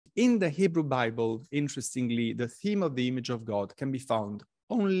in the Hebrew Bible, interestingly, the theme of the image of God can be found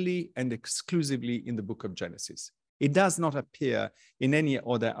only and exclusively in the book of Genesis. It does not appear in any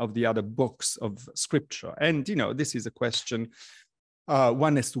other of the other books of Scripture. And, you know, this is a question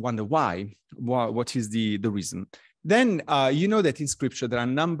one has to wonder why. What is the reason? Then you know that in Scripture there are a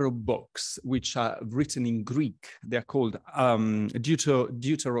number of books which are written in Greek. They're called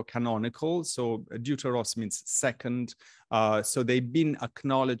deuterocanonical. So deuteros means second. So they've been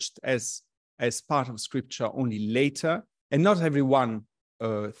acknowledged as part of Scripture only later. And not everyone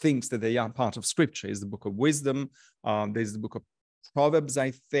thinks that they are part of Scripture. There's the book of wisdom. There's the book of Proverbs,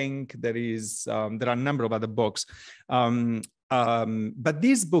 I think. There are a number of other books. But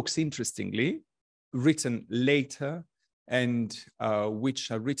these books, interestingly, written later and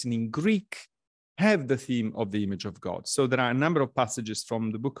which are written in Greek, have the theme of the image of God. So there are a number of passages from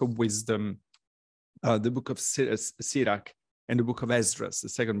the book of wisdom, the book of Sirach, and the book of Ezra, the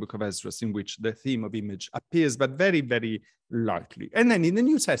second book of Ezra, in which the theme of image appears, but very, very lightly. And then in the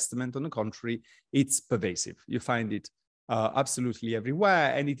New Testament, on the contrary, it's pervasive. You find it absolutely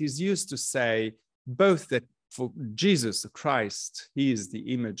everywhere. And it is used to say both that for Jesus Christ, he is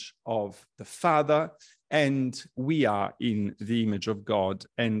the image of the Father, and we are in the image of God.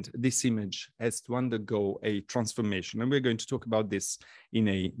 And this image has to undergo a transformation. And we're going to talk about this in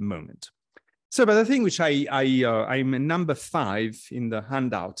a moment. So, but the thing which I'm number 5 in the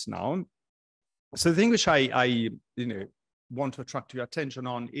handout now. So the thing which I want to attract your attention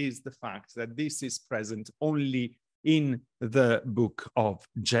on is the fact that this is present only in the book of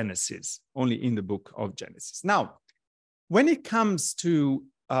Genesis, only in the book of Genesis. Now, when it comes to,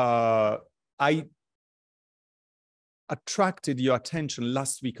 I attracted your attention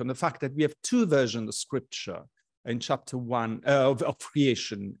last week on the fact that we have 2 versions of Scripture in chapter 1 of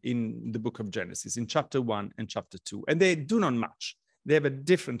creation in the book of Genesis, in chapter 1 and chapter 2, and they do not match. They have a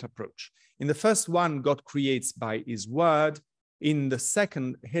different approach. In the first one, God creates by his word. In the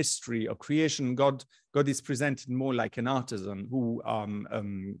second history of creation, God is presented more like an artisan who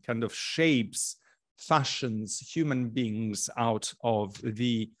kind of shapes, fashions human beings out of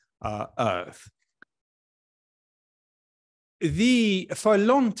the earth. For a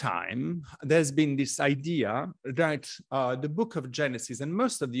long time, there's been this idea that the book of Genesis and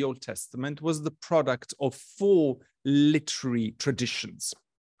most of the Old Testament was the product of 4 literary traditions,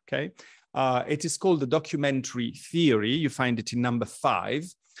 okay? It is called the documentary theory. You find it in number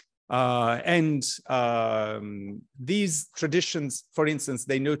 5. And these traditions, for instance,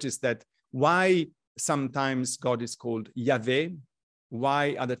 they notice that why sometimes God is called Yahweh,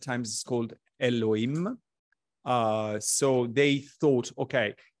 why other times it's called Elohim. So they thought,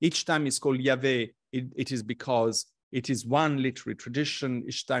 okay, each time it's called Yahweh, it is because it is one literary tradition.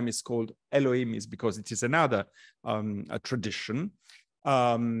 Each time it's called Elohim is because it is another a tradition.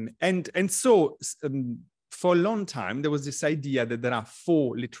 And so for a long time, there was this idea that there are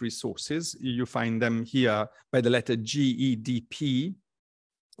 4 literary sources. You find them here by the letter GEDP.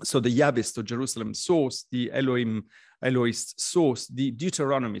 So the Yahwist or Jerusalem source, the Elohist source, the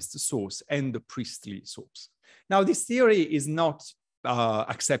Deuteronomist source, and the priestly source. Now, this theory is not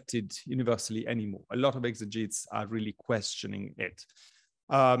accepted universally anymore. A lot of exegetes are really questioning it.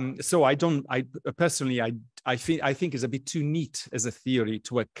 So I personally think it's a bit too neat as a theory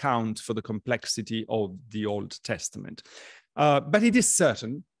to account for the complexity of the Old Testament. But it is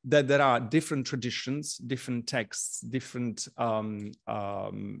certain that there are different traditions, different texts, different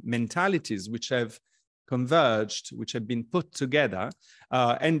mentalities which have converged, which have been put together.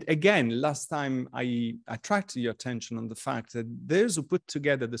 And again, last time I attracted your attention on the fact that those who put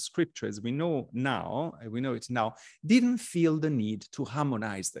together the Scripture, as we know it now, didn't feel the need to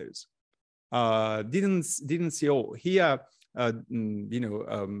harmonize those. Didn't say, oh, here,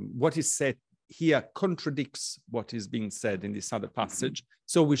 what is said here contradicts what is being said in this other passage.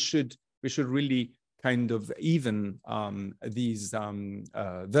 So we should really kind of even these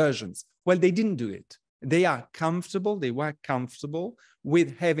versions. Well, they didn't do it. They were comfortable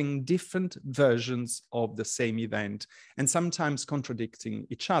with having different versions of the same event and sometimes contradicting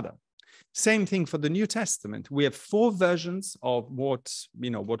each other. Same thing for the New Testament. We have 4 versions of what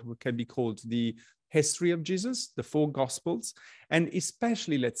can be called the history of Jesus, the 4 Gospels, and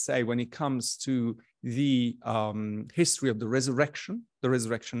especially, let's say, when it comes to the history of the resurrection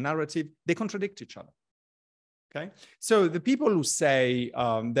narrative, they contradict each other. Okay, so the people who say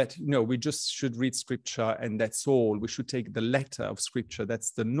that we just should read Scripture and that's all, we should take the letter of Scripture,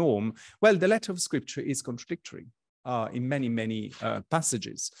 that's the norm. Well, the letter of Scripture is contradictory in many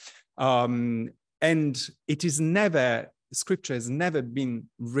passages, and Scripture has never been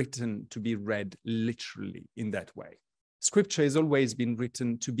written to be read literally in that way. Scripture has always been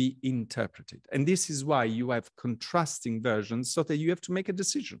written to be interpreted. And this is why you have contrasting versions, so that you have to make a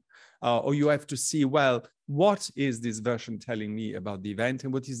decision, or you have to see, well, what is this version telling me about the event,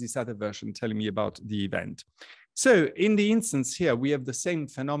 and what is this other version telling me about the event? So in the instance here, we have the same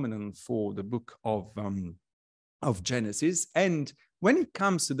phenomenon for the book of Genesis. And when it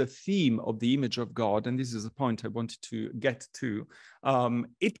comes to the theme of the image of God, and this is a point I wanted to get to,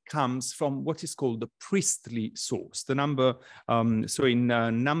 it comes from what is called the priestly source. The number, so in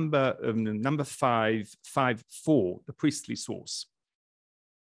number 554, the priestly source,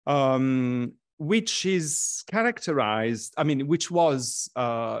 which is characterized, which was,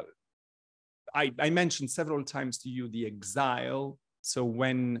 I mentioned several times to you the exile. So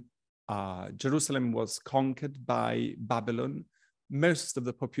when Jerusalem was conquered by Babylon, most of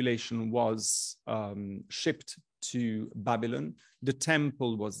the population was shipped to Babylon. The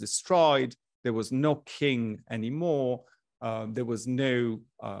temple was destroyed. There was no king anymore. There was no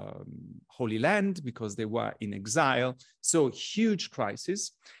Holy Land because they were in exile. So huge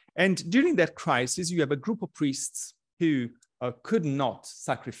crisis. And during that crisis, you have a group of priests who could not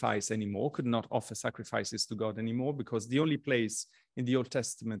sacrifice anymore, could not offer sacrifices to God anymore, because the only place in the Old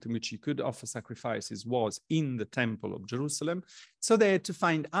Testament in which you could offer sacrifices was in the Temple of Jerusalem. So they had to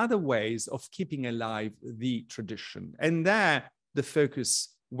find other ways of keeping alive the tradition. And there, the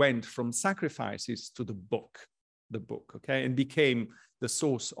focus went from sacrifices to the book, okay, and became the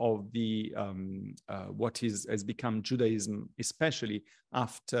source of the what has become Judaism, especially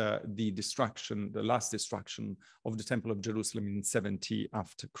after the last destruction of the Temple of Jerusalem in 70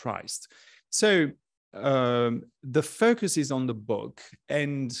 after Christ. So the focus is on the book,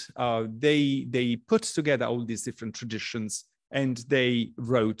 and they put together all these different traditions, and they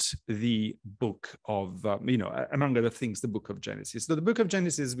wrote the book of, among other things, the book of Genesis. So the book of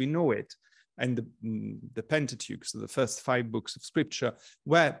Genesis, we know it, and the Pentateuch, so the first 5 books of Scripture,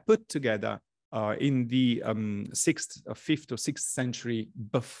 were put together in the 5th or 6th century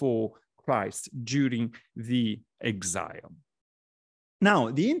before Christ, during the exile. Now,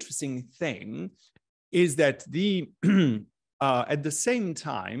 the interesting thing is that at the same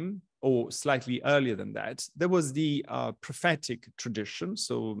time, or slightly earlier than that, there was the prophetic tradition.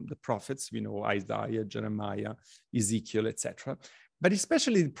 So the prophets, Isaiah, Jeremiah, Ezekiel, etc. But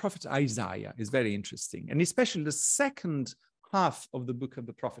especially the prophet Isaiah is very interesting, and especially the second half of the book of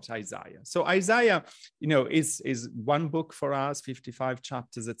the prophet Isaiah. So Isaiah, is one book for us, 55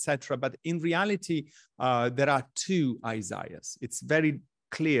 chapters, etc. But in reality, there are 2 Isaiahs. It's very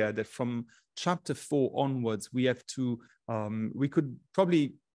clear that from chapter 4 onwards, we have to, we could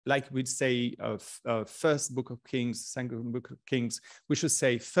probably, like we'd say, first book of Kings, second book of Kings, we should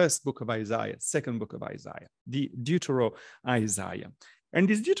say first book of Isaiah, second book of Isaiah, the Deutero-Isaiah. And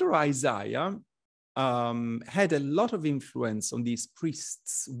this Deutero-Isaiah had a lot of influence on these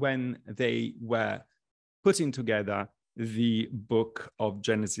priests when they were putting together the book of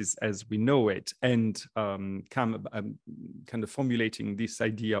Genesis as we know it, and kind of formulating this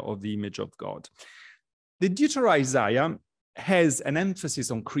idea of the image of God. The Deutero-Isaiah has an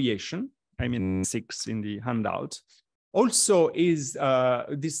emphasis on creation. 6 in the handout. Also, is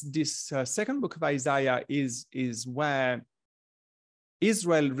this second book of Isaiah is where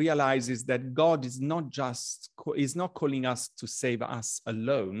Israel realizes that God is not calling us to save us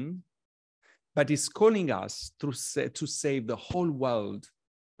alone, but is calling us to save the whole world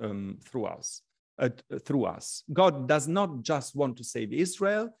through us. God does not just want to save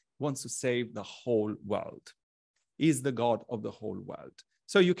Israel, he wants to save the whole world. He is the God of the whole world.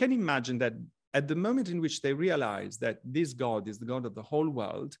 So you can imagine that at the moment in which they realize that this God is the God of the whole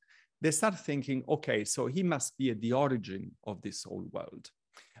world, they start thinking, okay, so he must be at the origin of this whole world.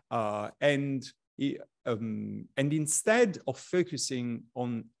 And instead of focusing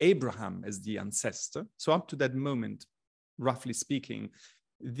on Abraham as the ancestor, so up to that moment, roughly speaking,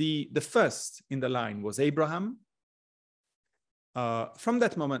 the first in the line was Abraham. From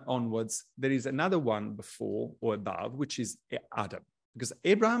that moment onwards, there is another one before or above, which is Adam, because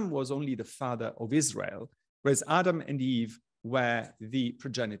Abraham was only the father of Israel, whereas Adam and Eve were the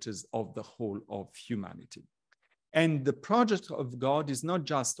progenitors of the whole of humanity. And the project of God is not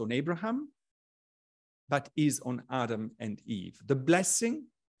just on Abraham, but is on Adam and Eve. The blessing,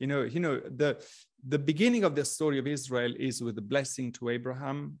 the beginning of the story of Israel is with the blessing to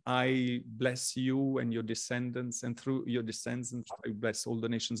Abraham. I bless you and your descendants, and through your descendants, I bless all the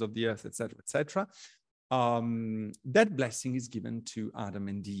nations of the earth, etc., etc. That blessing is given to Adam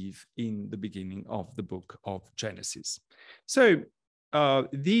and Eve in the beginning of the book of Genesis. So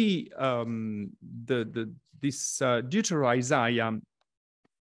this Deutero-Isaiah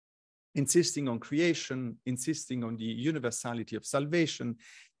insisting on creation, insisting on the universality of salvation,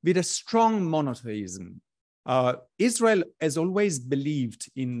 with a strong monotheism. Israel has always believed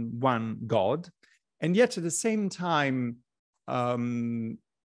in one God, and yet at the same time, it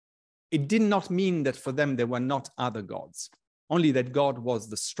did not mean that for them there were not other gods, only that God was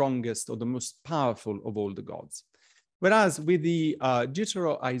the strongest or the most powerful of all the gods. Whereas with the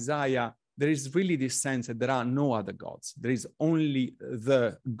Deutero-Isaiah, there is really this sense that there are no other gods. There is only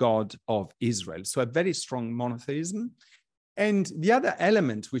the God of Israel. So a very strong monotheism. And the other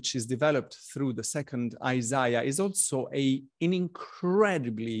element which is developed through the second Isaiah is also an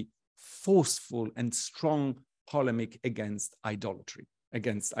incredibly forceful and strong polemic against idolatry,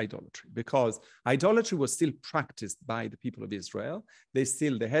 because idolatry was still practiced by the people of Israel. They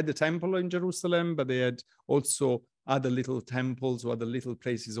had the temple in Jerusalem, but they had also other little temples or other little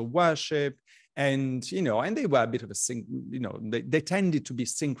places of worship. And, and they were a bit of they tended to be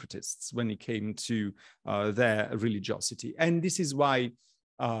syncretists when it came to their religiosity. And this is why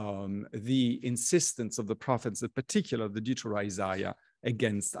the insistence of the prophets, in particular the Deutero-Isaiah,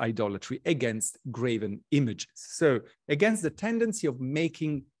 against idolatry, against graven images. So against the tendency of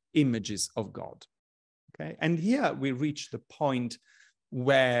making images of God. Okay, and here we reach the point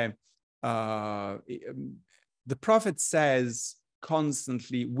where the prophet says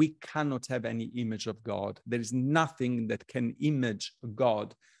constantly, we cannot have any image of God. There is nothing that can image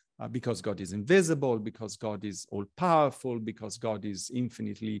God because God is invisible, because God is all-powerful, because God is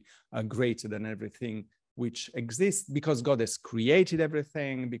infinitely greater than everything which exists, because God has created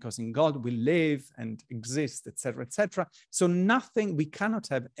everything, because in God we live and exist, etc., etc. So nothing, we cannot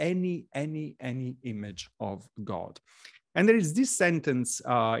have any image of God. And there is this sentence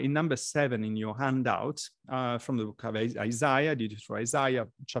in number 7 in your handout from the book of Isaiah, Deutero-Isaiah,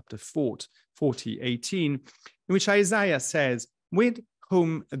 chapter 40, 18, in which Isaiah says, with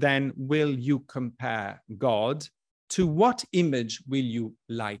whom then will you compare God? To what image will you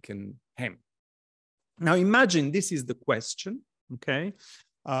liken him? Now imagine this is the question, okay?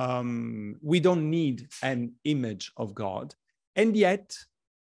 We don't need an image of God. And yet,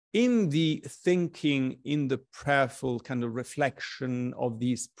 in the thinking, in the prayerful kind of reflection of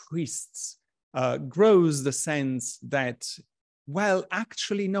these priests, grows the sense that, well,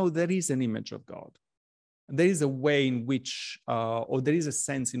 actually, no, there is an image of God. There is a way in which, or there is a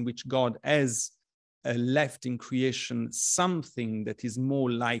sense in which God has left in creation something that is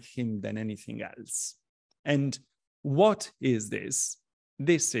more like him than anything else. And what is this?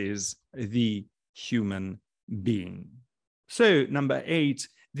 This is the human being. So, number 8,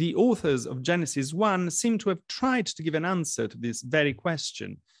 the authors of Genesis 1 seem to have tried to give an answer to this very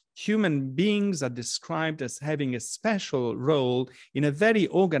question. Human beings are described as having a special role in a very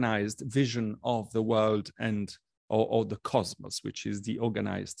organized vision of the world and or the cosmos, which is the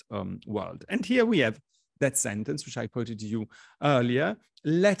organized world. And here we have that sentence, which I quoted to you earlier.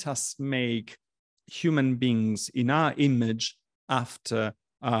 Let us make human beings in our image after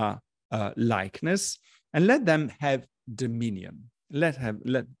our likeness, and let them have dominion. Let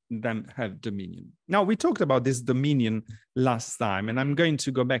them have dominion. Now, we talked about this dominion last time, and I'm going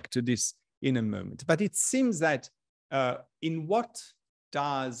to go back to this in a moment. But it seems that in what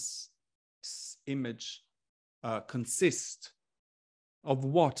does this image consist? Of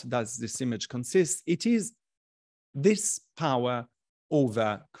what does this image consist? It is this power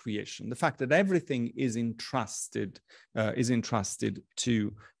over creation, the fact that everything is entrusted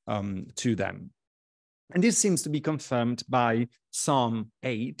to them. And this seems to be confirmed by Psalm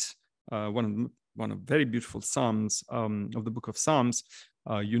 8, one of very beautiful psalms of the book of Psalms.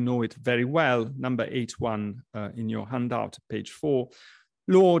 You know it very well, number 8:1 in your handout, page 4.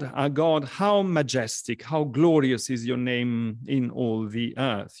 Lord our God, how majestic, how glorious is your name in all the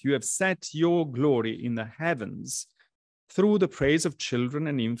earth. You have set your glory in the heavens. Through the praise of children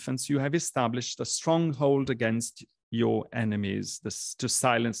and infants, you have established a stronghold against your enemies, to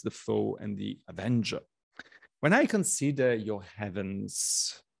silence the foe and the avenger. When I consider your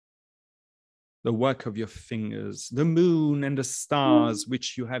heavens, the work of your fingers, the moon and the stars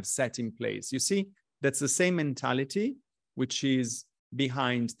which you have set in place, you see, that's the same mentality which is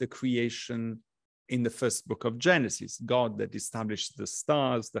behind the creation in the first book of Genesis, God that established the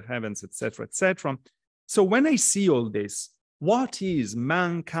stars, the heavens, etc., etc. So when I see all this, what is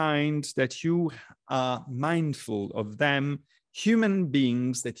mankind that you are mindful of them, human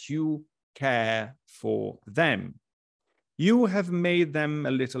beings that you care for them? You have made them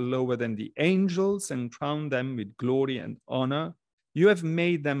a little lower than the angels and crowned them with glory and honor. You have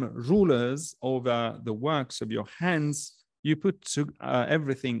made them rulers over the works of your hands. You put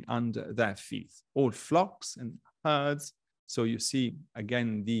everything under their feet, all flocks and herds, So you see,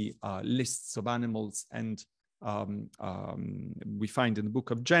 again, the lists of animals, and we find in the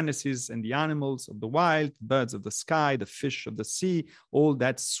book of Genesis, and the animals of the wild, birds of the sky, the fish of the sea, all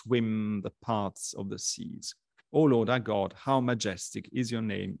that swim the paths of the seas. O Lord our God, how majestic is your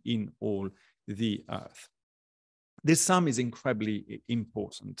name in all the earth. This psalm is incredibly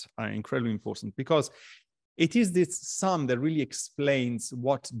important because it is this psalm that really explains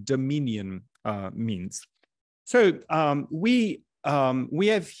what dominion means. So we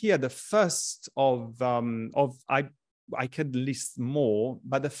have here the first of I could list more,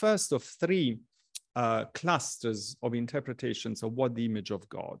 but the first of three clusters of interpretations of what the image of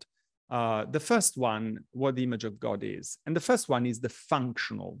God. The first one, what the image of God is. And the first one is the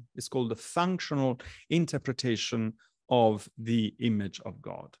functional. It's called the functional interpretation of the image of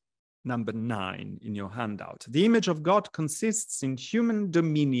God. Number 9 in your handout. The image of God consists in human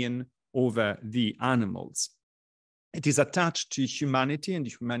dominion over the animals. It is attached to humanity and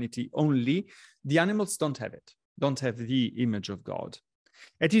humanity only. The animals don't have it, don't have the image of God.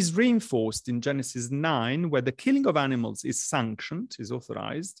 It is reinforced in Genesis 9, where the killing of animals is sanctioned, is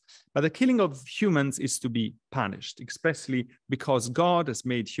authorized, but the killing of humans is to be punished, expressly because God has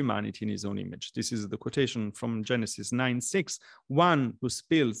made humanity in his own image. This is the quotation from Genesis 9:6. One who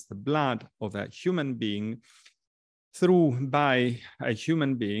spills the blood of a human being by a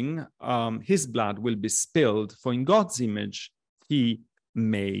human being, his blood will be spilled, for in God's image he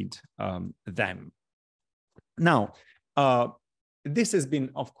made them. Now, this has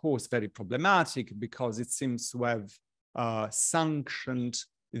been, of course, very problematic because it seems to have sanctioned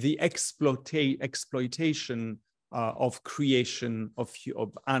the exploitation of creation of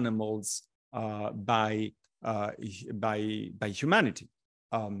animals by humanity.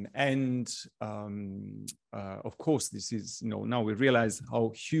 Of course, this is, now we realize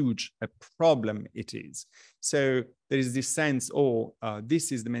how huge a problem it is. So there is this sense,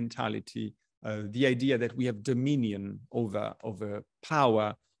 this is the mentality, the idea that we have dominion over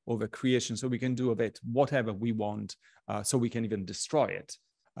power, over creation, so we can do of it whatever we want, so we can even destroy it.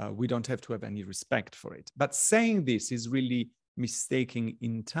 We don't have to have any respect for it. But saying this is really mistaking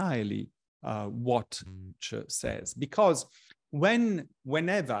entirely what Scripture says, because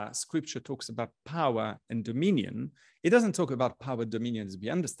whenever Scripture talks about power and dominion, it doesn't talk about power and dominion as we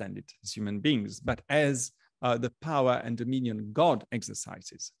understand it as human beings, but as the power and dominion God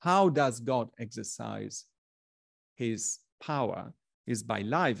exercises. How does God exercise his power? Is by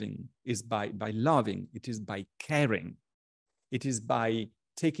loving, it is by caring, it is by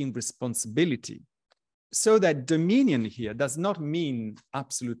taking responsibility. So that dominion here does not mean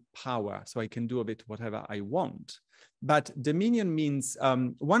absolute power, so I can do of it whatever I want. But dominion means,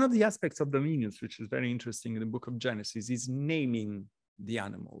 one of the aspects of dominion, which is very interesting in the book of Genesis, is naming the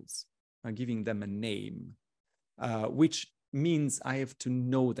animals, giving them a name. Which means I have to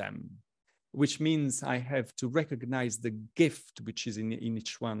know them, which means I have to recognize the gift which is in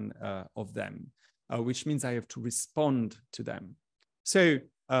each one of them, which means I have to respond to them. So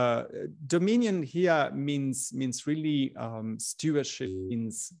dominion here means really stewardship,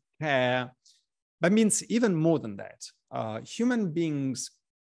 means care, but means even more than that. Human beings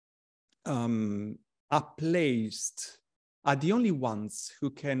are the only ones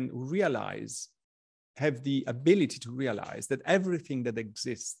who can have the ability to realize that everything that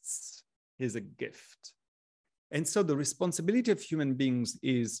exists is a gift. And so the responsibility of human beings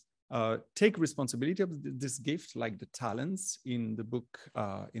is take responsibility of this gift, like the talents in the book,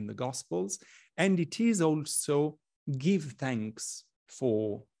 in the Gospels. And it is also give thanks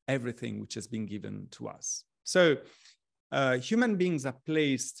for everything which has been given to us. So human beings are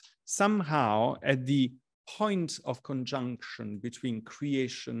placed somehow at the point of conjunction between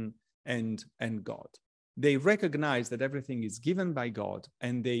creation and God. They recognize that everything is given by God,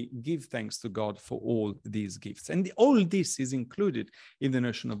 and they give thanks to God for all these gifts. And all this is included in the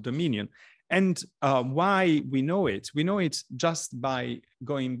notion of dominion. And why we know it? We know it just by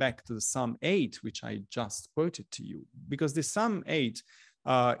going back to the Psalm 8, which I just quoted to you, because the Psalm 8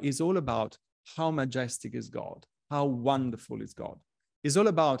 is all about how majestic is God, how wonderful is God. It's all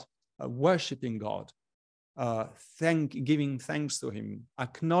about worshiping God, giving thanks to him,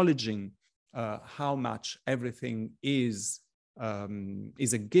 acknowledging how much everything is a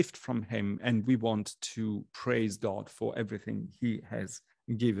gift from him, and we want to praise God for everything he has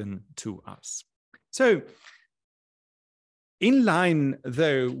given to us. So, in line,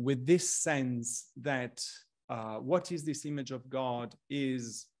 though, with this sense that what is this image of God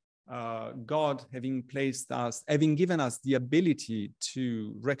is God having given us the ability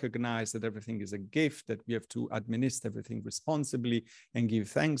to recognize that everything is a gift, that we have to administer everything responsibly and give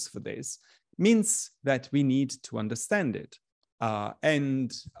thanks for this. means that we need to understand it.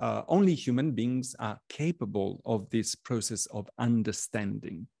 And only human beings are capable of this process of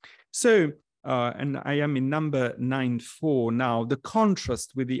understanding. So, and I am in number 9.4 now, the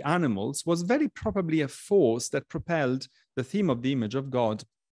contrast with the animals was very probably a force that propelled the theme of the image of God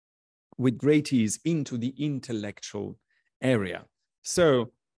with great ease into the intellectual area.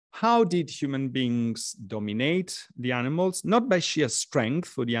 So how did human beings dominate the animals? Not by sheer strength,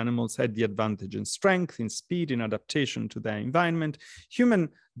 for the animals had the advantage in strength, in speed, in adaptation to their environment. Human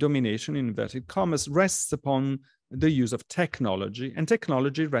domination, in inverted commas, rests upon the use of technology, and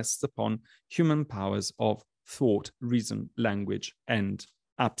technology rests upon human powers of thought, reason, language, and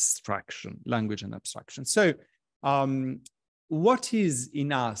abstraction, language and abstraction. So what is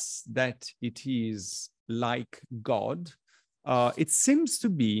in us that it is like God? It seems to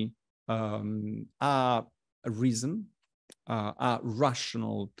be a reason, a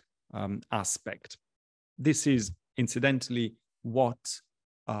rational aspect. This is incidentally what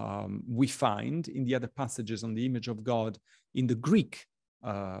we find in the other passages on the image of God in the Greek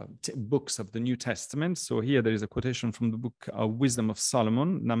books of the New Testament. So here there is a quotation from the book Wisdom of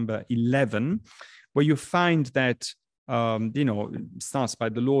Solomon, number 11, where you find that it starts by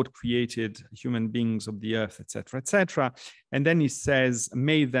the Lord created human beings of the earth, etc., etc. And then he says,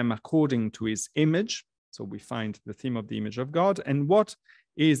 made them according to his image. So we find the theme of the image of God. And what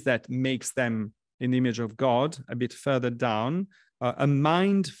is that makes them in the image of God? A bit further down, a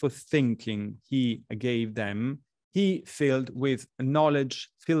mind for thinking he gave them. He filled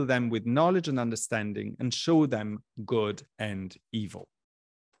them with knowledge and understanding, and showed them good and evil.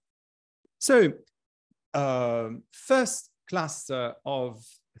 So, first cluster of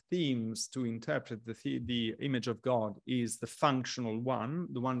themes to interpret the image of God is the functional one,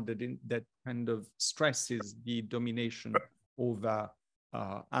 the one that kind of stresses the domination over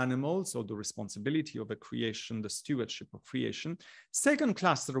animals, or the responsibility of a creation, the stewardship of creation. Second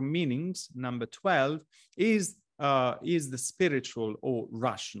cluster of meanings, number 12, is the spiritual or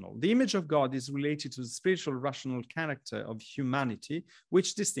rational. The image of God is related to the spiritual rational character of humanity,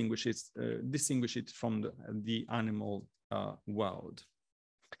 which distinguish it from the animal world.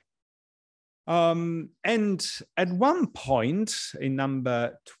 And at one point in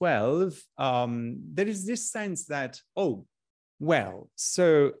number 12, there is this sense that, oh, well,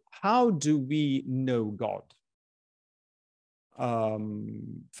 so how do we know God?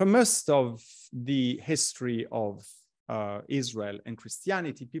 For most of the history of Israel and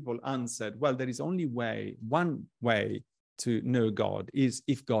Christianity, people answered, well, there is only one way to know God is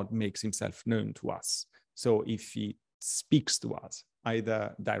if God makes himself known to us. So if he speaks to us,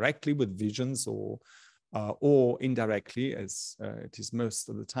 either directly with visions or indirectly, as it is most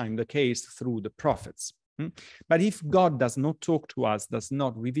of the time the case, through the prophets. But if God does not talk to us, does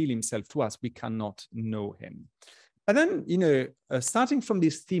not reveal himself to us, we cannot know him. And then, starting from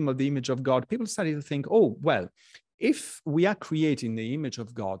this theme of the image of God, people started to think, oh, well, if we are creating the image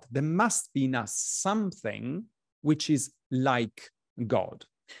of God, there must be in us something which is like God.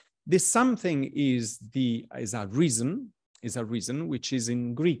 This something is a reason, which is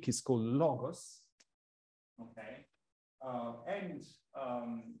in Greek is called logos. Okay, and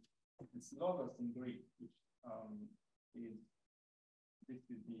it's logos in Greek, which this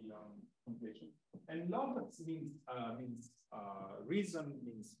is the translation. And logos means reason,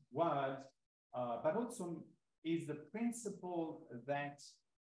 means word, but also is the principle that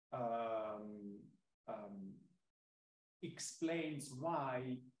explains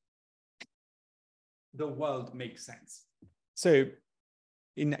why the world makes sense. So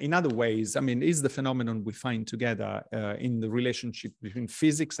in other ways, is the phenomenon we find together in the relationship between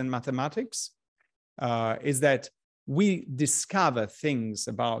physics and mathematics, is that we discover things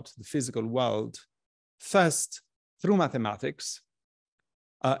about the physical world first through mathematics,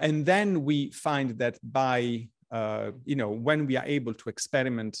 and then we find that by, when we are able to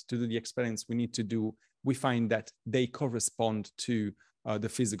do the experiments we need to do, we find that they correspond to the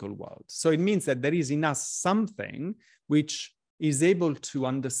physical world. So it means that there is in us something which is able to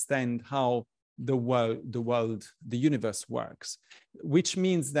understand how the universe works, which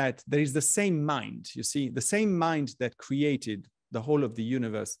means that there is the same mind. You see, the same mind that created the whole of the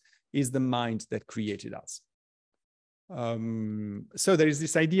universe is the mind that created us. So there is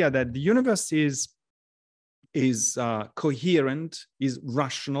this idea that the universe is coherent, is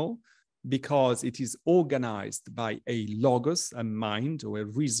rational, because it is organized by a logos, a mind, or a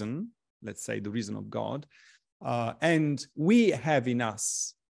reason, let's say the reason of God. And we have in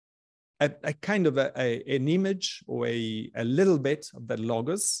us a kind of an image, or a little bit of that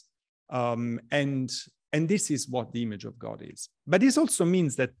logos, and this is what the image of God is. But this also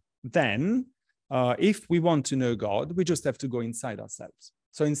means that then if we want to know God, we just have to go inside ourselves.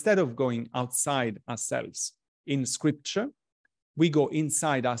 So instead of going outside ourselves in Scripture, we go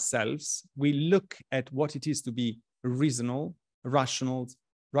inside ourselves. We look at what it is to be rational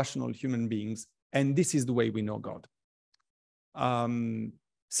human beings, and this is the way we know God.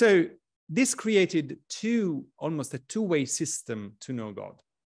 So this created almost a two-way system to know God.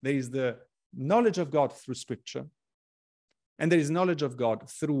 There is the knowledge of God through Scripture, and there is knowledge of God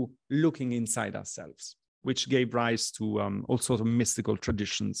through looking inside ourselves, which gave rise to all sorts of mystical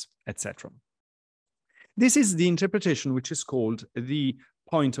traditions, etc. This is the interpretation which is called the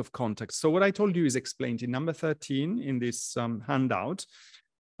point of contact. So what I told you is explained in number 13 in this handout.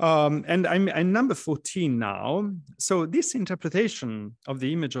 And I'm in number 14 now. So this interpretation of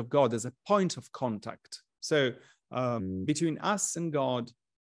the image of God as a point of contact. So between us and God,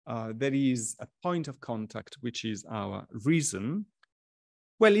 there is a point of contact, which is our reason.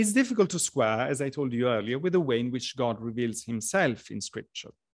 Well, it's difficult to square, as I told you earlier, with the way in which God reveals himself in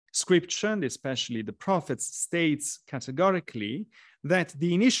Scripture. Scripture, and especially the prophets, states categorically that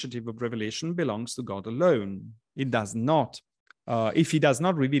the initiative of revelation belongs to God alone. It does not. If he does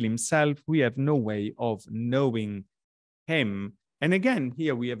not reveal himself, we have no way of knowing him. And again,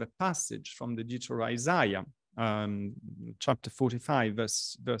 here we have a passage from the Deutero Isaiah, chapter 45,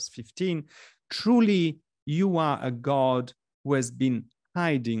 verse 15. Truly, you are a God who has been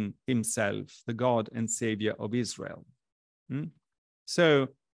hiding himself, the God and Savior of Israel. So,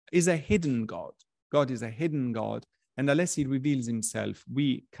 is a hidden God. God is a hidden God, and unless he reveals himself,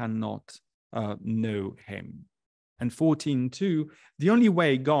 we cannot know him. And 14.2, the only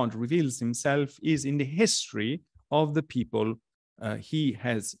way God reveals himself is in the history of the people he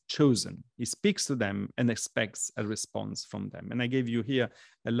has chosen. He speaks to them and expects a response from them. And I gave you here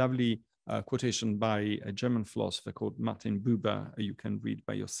a lovely quotation by a German philosopher called Martin Buber. You can read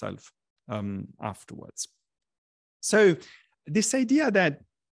by yourself afterwards. So this idea that,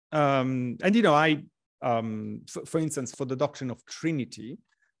 and you know, for instance, for the doctrine of Trinity,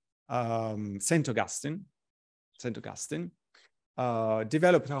 St. Augustine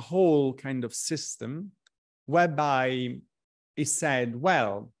developed a whole kind of system whereby he said,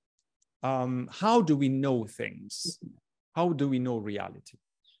 well, how do we know things? How do we know reality?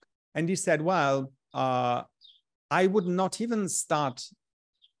 And he said, well, I would not even start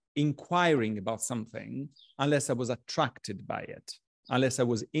inquiring about something unless I was attracted by it, unless I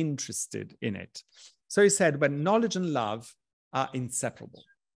was interested in it. So he said, but knowledge and love are inseparable.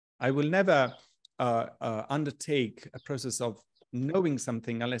 I will never undertake a process of knowing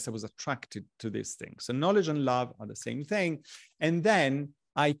something unless I was attracted to this thing. So knowledge and love are the same thing. And then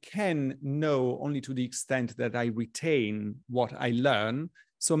I can know only to the extent that I retain what I learn.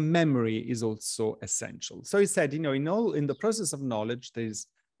 So memory is also essential. So he said, you know, in the process of knowledge,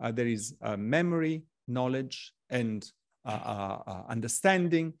 there is memory, knowledge, and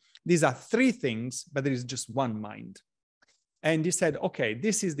understanding. These are three things, but there is just one mind. And he said, okay,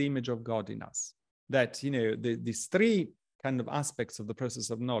 this is the image of God in us. That, you know, these three kind of aspects of the process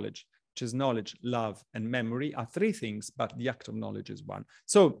of knowledge, which is knowledge, love, and memory, are three things, but the act of knowledge is one.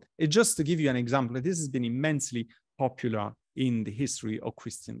 So just to give you an example, this has been immensely popular in the history of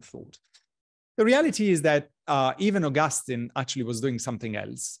Christian thought. The reality is that even Augustine actually was doing something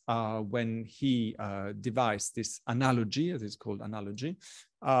else when he devised this analogy, as it's called analogy.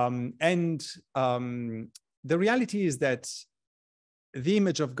 The reality is that the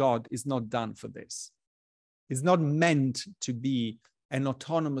image of God is not done for this. It's not meant to be an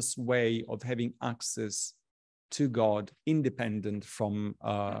autonomous way of having access to God, independent from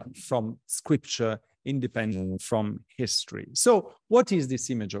Scripture, independent from history. So what is this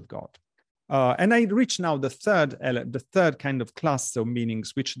image of God? And I reach now the third kind of cluster of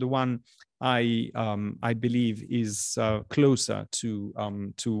meanings, which the one I believe is closer to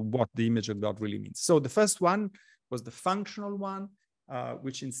what the image of God really means. So the first one was the functional one,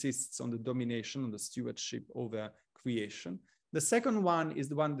 which insists on the domination, on the stewardship over creation. The second one is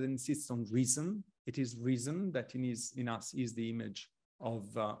the one that insists on reason. It is reason that in us is the image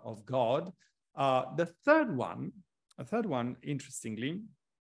of God. The third one, interestingly,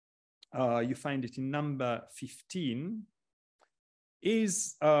 you find it in number 15,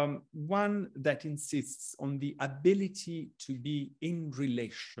 is one that insists on the ability to be in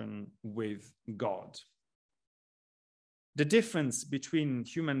relation with God. The difference between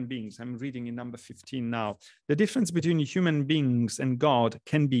human beings, I'm reading in number 15 now, the difference between human beings and God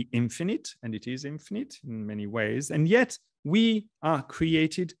can be infinite, and it is infinite in many ways, and yet we are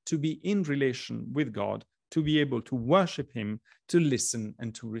created to be in relation with God, to be able to worship him, to listen,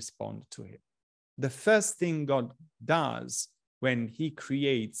 and to respond to him. The first thing God does when he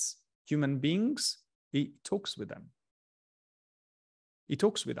creates human beings, he talks with them. He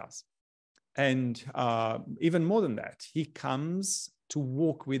talks with us. And even more than that, he comes to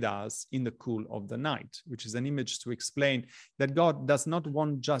walk with us in the cool of the night, which is an image to explain that God does not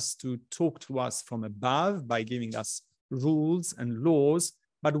want just to talk to us from above by giving us rules and laws,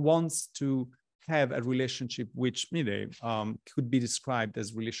 but wants to have a relationship which could be described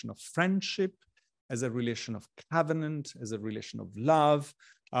as a relation of friendship, as a relation of covenant, as a relation of love.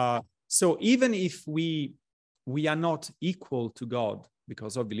 So even if we are not equal to God,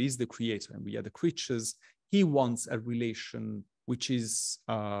 because obviously he's the creator and we are the creatures, he wants a relation which is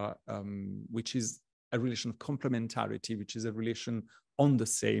a relation of complementarity, which is a relation on the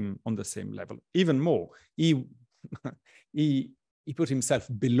same level. Even more, he put himself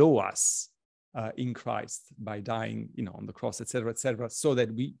below us in Christ by dying, on the cross, etc., so that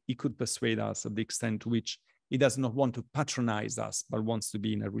he could persuade us of the extent to which he does not want to patronize us, but wants to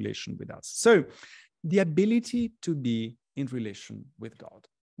be in a relation with us. So the ability to be in relation with God,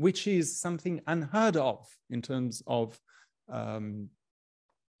 which is something unheard of in terms of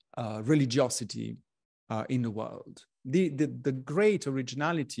religiosity in the world. The great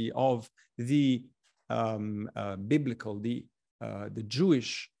originality of the biblical, the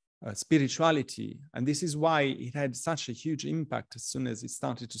Jewish spirituality, and this is why it had such a huge impact as soon as it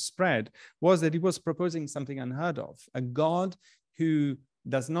started to spread, was that it was proposing something unheard of, a God who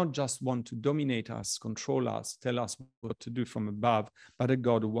does not just want to dominate us, control us, tell us what to do from above, but a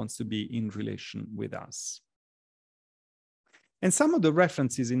God who wants to be in relation with us. And some of the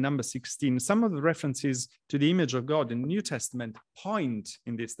references in number 16, some of the references to the image of God in the New Testament point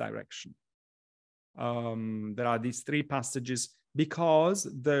in this direction. There are these three passages: because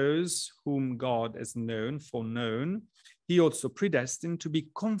those whom God has foreknown, he also predestined to be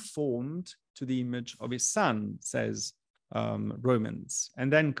conformed to the image of his Son, says Romans.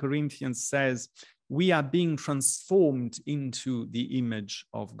 And then Corinthians says, we are being transformed into the image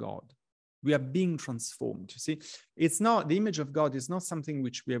of God. We are being transformed. You see, it's not, the image of God is not something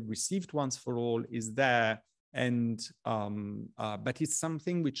which we have received once for all, is there, and but it's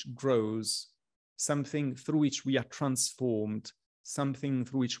something which grows, something through which we are transformed, something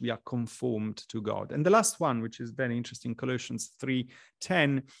through which we are conformed to God. And the last one, which is very interesting, Colossians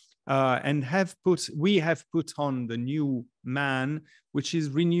 3:10, and we have put on the new man, which is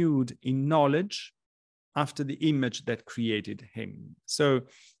renewed in knowledge after the image that created him. So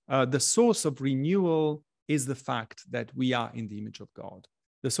the source of renewal is the fact that we are in the image of God.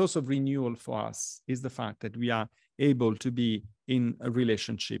 The source of renewal for us is the fact that we are able to be in a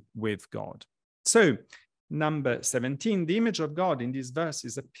relationship with God. So number 17, the image of God in these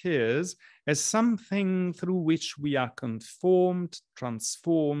verses appears as something through which we are conformed,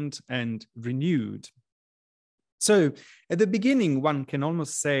 transformed, and renewed. So at the beginning, one can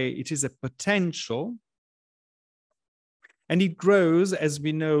almost say it is a potential, and it grows as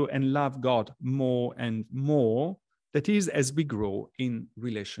we know and love God more and more. That is, as we grow in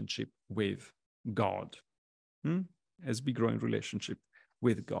relationship with God. As we grow in relationship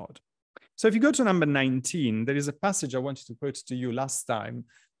with God. So if you go to number 19, there is a passage I wanted to quote to you last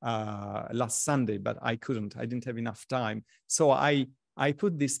Sunday, but I couldn't. I didn't have enough time. So I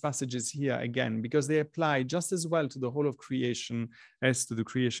put these passages here again because they apply just as well to the whole of creation as to the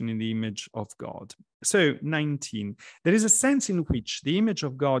creation in the image of God. So 19, there is a sense in which the image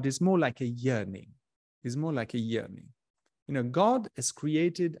of God is more like a yearning. Is more like a yearning. God has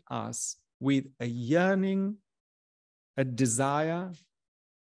created us with a yearning, a desire,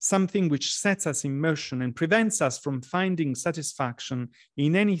 something which sets us in motion and prevents us from finding satisfaction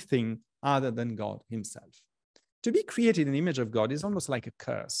in anything other than God himself. To be created in the image of God is almost like a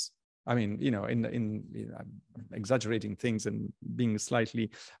curse. I mean, in exaggerating things and being slightly,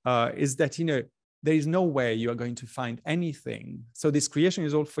 is that, there is no way you are going to find anything. So this creation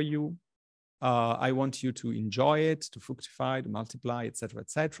is all for you. I want you to enjoy it, to fructify, to multiply, etc.,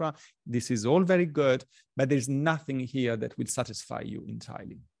 etc. This is all very good, but there's nothing here that will satisfy you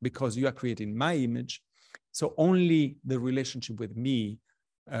entirely because you are created in my image. So only the relationship with me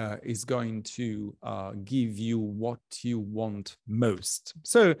is going to give you what you want most.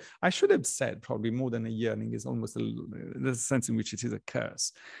 So I should have said probably more than a yearning is almost the sense in which it is a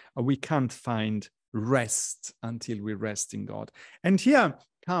curse. We can't find rest until we rest in God. And here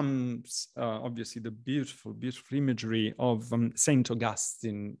comes obviously the beautiful, beautiful imagery of Saint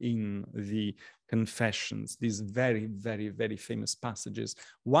Augustine in the Confessions, these very, very, very famous passages,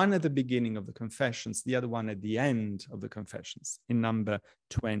 one at the beginning of the Confessions, the other one at the end of the Confessions in number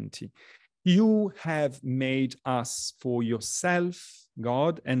 20. You have made us for yourself,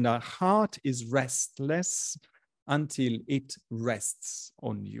 God, and our heart is restless until it rests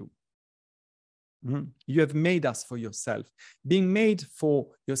on you. You have made us for yourself. Being made for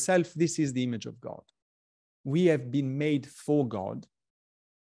yourself, this is the image of God. We have been made for God,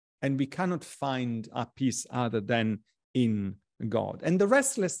 and we cannot find our peace other than in God. And the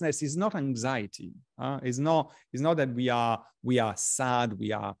restlessness is not anxiety. It's not that we are sad,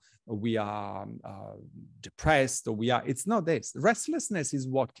 we are depressed, or it's not this. Restlessness is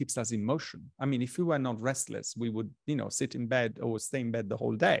what keeps us in motion. I mean, if we were not restless, we would, sit in bed or stay in bed the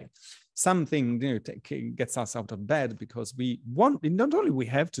whole day. Something gets us out of bed because we want, not only we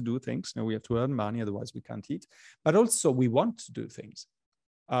have to do things, we have to earn money, otherwise we can't eat, but also we want to do things.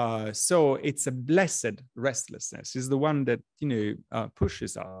 So it's a blessed restlessness, is the one that,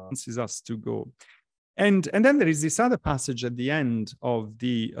 pushes us to go. And then there is this other passage at the end of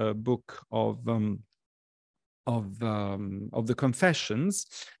the book of the Confessions,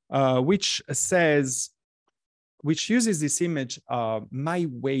 which uses this image, my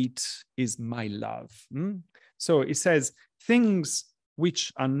weight is my love. So it says, things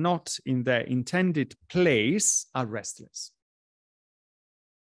which are not in their intended place are restless.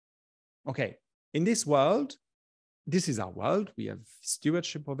 Okay, in this world, this is our world. We have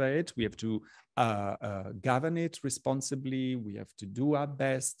stewardship over it. We have to govern it responsibly. We have to do our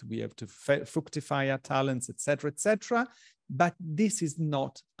best. We have to fructify our talents, etc., etc. But this is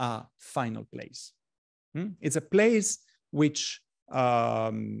not our final place. It's a place which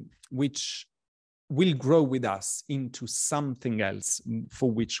will grow with us into something else for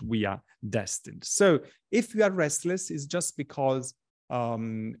which we are destined. So if we are restless, it's just because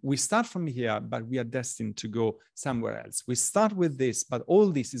we start from here, but we are destined to go somewhere else. We start with this, but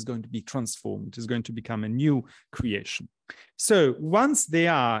all this is going to be transformed, is going to become a new creation. So once they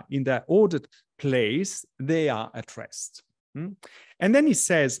are in their ordered place, they are at rest. And then he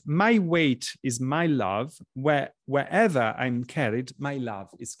says, my weight is my love, wherever I'm carried, my love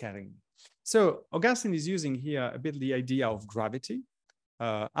is carrying me. So Augustine is using here a bit the idea of gravity.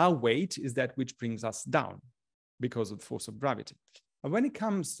 Our weight is that which brings us down because of the force of gravity. And when it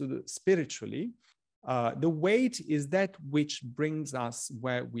comes to the spiritually, the weight is that which brings us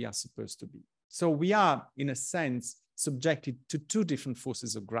where we are supposed to be. So we are, in a sense, subjected to two different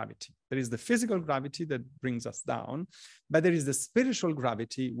forces of gravity. There is the physical gravity that brings us down, but there is the spiritual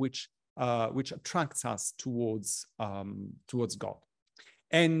gravity which attracts us towards God.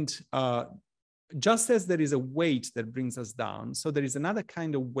 And just as there is a weight that brings us down, so there is another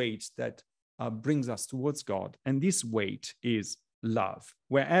kind of weight that brings us towards God, and this weight is love.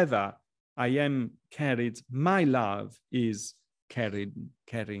 Wherever I am carried, my love is carrying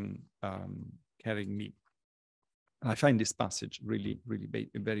me. I find this passage really, really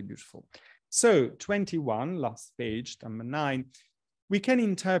very beautiful. So 21, last page, number 9, we can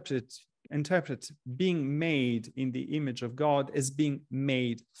interpret being made in the image of God as being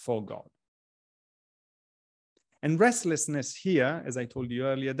made for God. And restlessness here, as I told you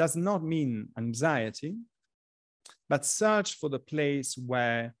earlier, does not mean anxiety, but search for the place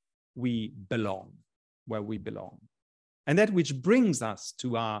where we belong, And that which brings us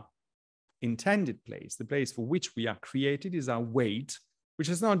to our intended place, the place for which we are created, is our weight, which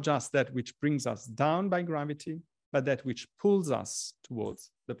is not just that which brings us down by gravity, but that which pulls us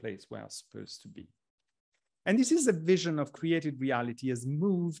towards the place where we are supposed to be. And this is a vision of created reality as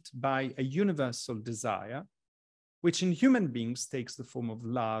moved by a universal desire, which in human beings takes the form of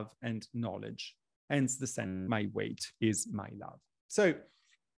love and knowledge. Hence the sense, my weight is my love. So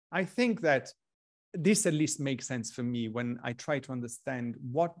I think that this at least makes sense for me when I try to understand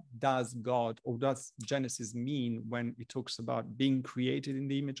what does God or does Genesis mean when it talks about being created in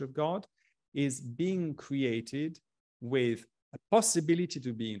the image of God, is being created with a possibility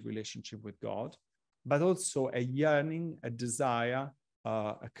to be in relationship with God, but also a yearning, a desire,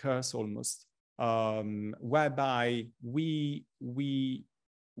 a curse almost, whereby we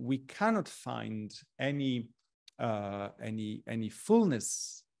cannot find any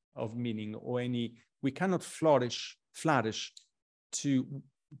fullness of meaning, or we cannot flourish to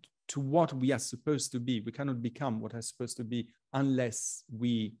what we are supposed to be. We cannot become what we are supposed to be unless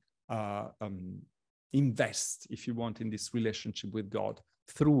we invest, if you want, in this relationship with God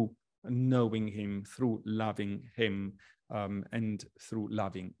through knowing him, through loving him, and through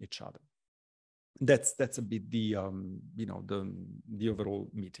loving each other. That's a bit the overall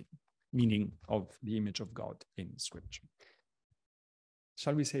meaning of the image of God in Scripture.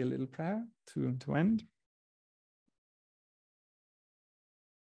 Shall we say a little prayer to end?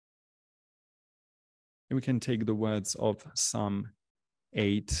 And we can take the words of Psalm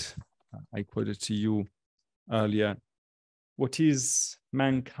 8. I quoted to you earlier. What is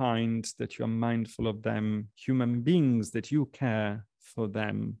mankind, that you are mindful of them, human beings, that you care for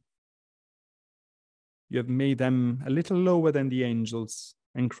them. You have made them a little lower than the angels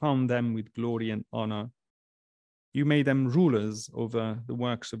and crowned them with glory and honor. You made them rulers over the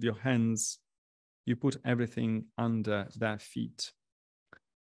works of your hands. You put everything under their feet.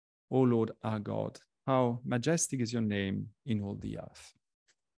 O Lord our God, how majestic is your name in all the earth.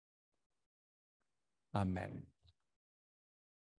 Amen.